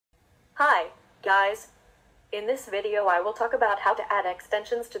Hi, guys. In this video I will talk about how to add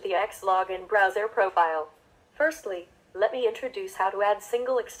extensions to the Xlogin browser profile. Firstly, let me introduce how to add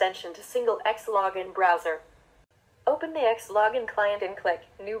single extension to single Xlogin browser. Open the Xlogin client and click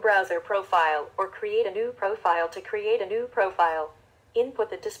New Browser Profile or Create a New Profile to create a new profile.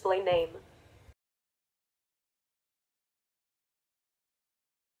 Input the display name.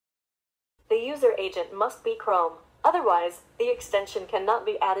 The user agent must be Chrome, otherwise, the extension cannot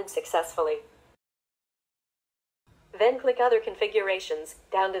be added successfully. Then click Other Configurations,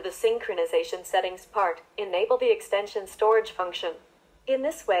 down to the Synchronization Settings part, enable the extension storage function. In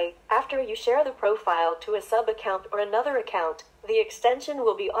this way, after you share the profile to a sub-account or another account, the extension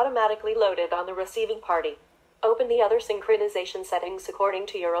will be automatically loaded on the receiving party. Open the other synchronization settings according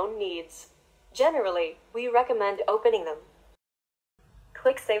to your own needs. Generally, we recommend opening them.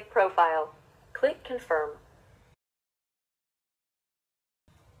 Click Save Profile. Click Confirm.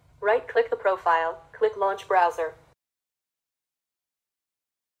 Right-click the profile, click Launch Browser.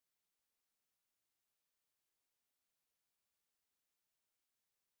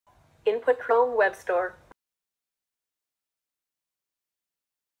 Input Chrome Web Store.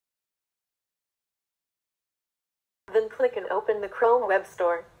 Then click and open the Chrome Web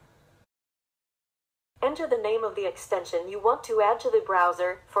Store. Enter the name of the extension you want to add to the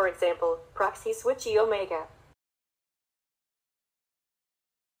browser, for example, Proxy Switch Omega.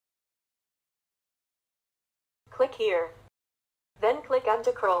 Click here. Then click Add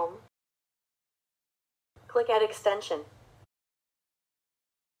to Chrome. Click Add Extension.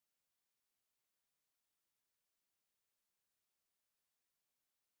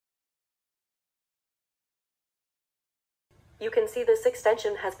 You can see this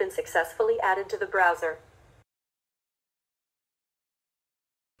extension has been successfully added to the browser.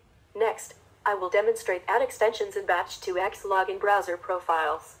 Next, I will demonstrate add extensions in batch to Xlogin browser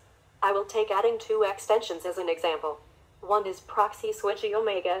profiles. I will take adding two extensions as an example. One is Proxy Switch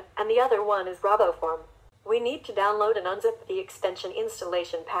Omega, and the other one is RoboForm. We need to download and unzip the extension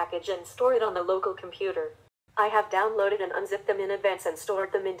installation package and store it on the local computer. I have downloaded and unzipped them in advance and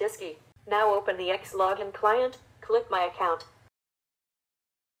stored them in Disky. Now open the Xlogin client, click My Account.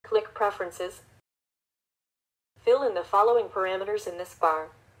 Click Preferences. Fill in the following parameters in this bar.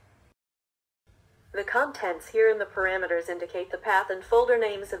 The contents here in the parameters indicate the path and folder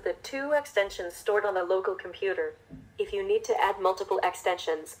names of the two extensions stored on the local computer. If you need to add multiple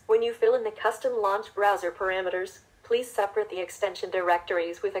extensions, when you fill in the custom launch browser parameters, please separate the extension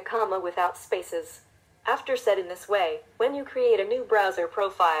directories with a comma without spaces. After set in this way, when you create a new browser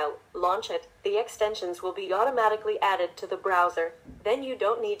profile, launch it, the extensions will be automatically added to the browser. Then you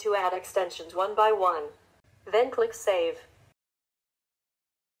don't need to add extensions one by one. Then click Save.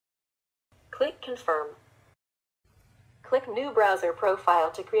 Click Confirm. Click New Browser Profile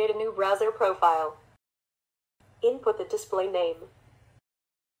to create a new browser profile. Input the display name.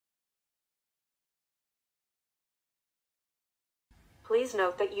 Please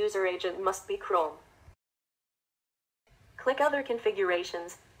note that user agent must be Chrome. Click Other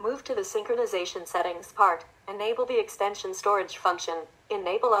Configurations, move to the Synchronization Settings part, enable the extension storage function,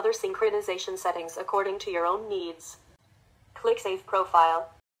 enable other synchronization settings according to your own needs. Click Save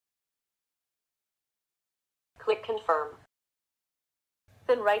Profile. Click Confirm.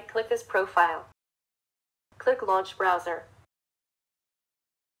 Then right-click this profile. Click Launch Browser.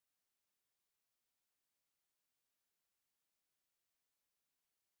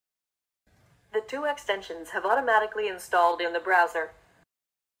 The two extensions have automatically installed in the browser.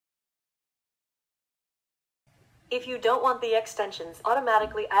 If you don't want the extensions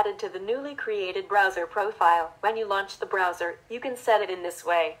automatically added to the newly created browser profile when you launch the browser, you can set it in this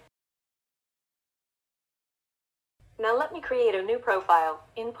way. Now let me create a new profile.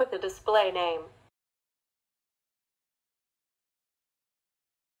 Input the display name.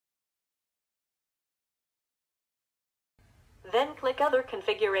 Then click Other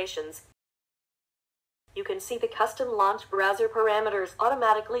Configurations. You can see the custom launch browser parameters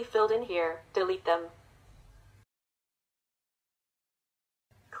automatically filled in here. Delete them.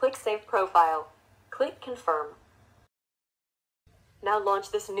 Click Save Profile. Click Confirm. Now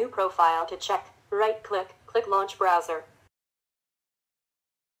launch this new profile to check. Right-click, click Launch Browser.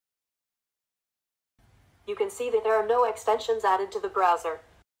 You can see that there are no extensions added to the browser.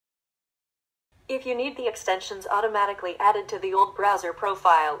 If you need the extensions automatically added to the old browser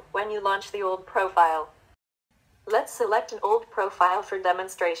profile when you launch the old profile, let's select an old profile for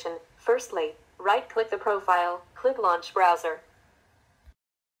demonstration. Firstly, right-click the profile, click Launch Browser.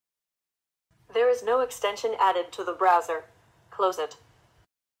 There is no extension added to the browser. Close it.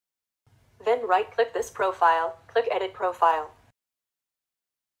 Then right-click this profile, click Edit Profile.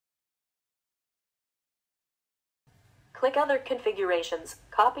 Click Other Configurations,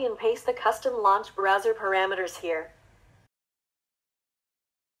 copy and paste the custom launch browser parameters here.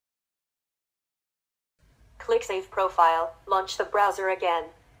 Click Save Profile, launch the browser again.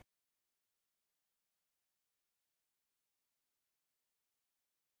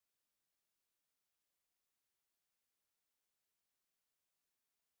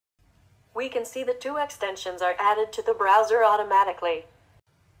 We can see the 2 extensions are added to the browser automatically.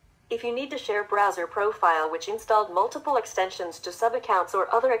 If you need to share browser profile which installed multiple extensions to sub-accounts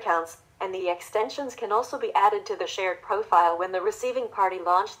or other accounts, and the extensions can also be added to the shared profile when the receiving party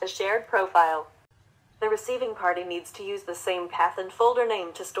launched the shared profile. The receiving party needs to use the same path and folder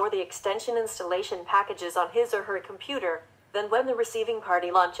name to store the extension installation packages on his or her computer. Then when the receiving party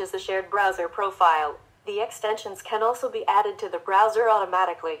launches the shared browser profile, the extensions can also be added to the browser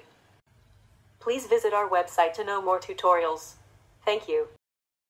automatically. Please visit our website to know more tutorials. Thank you.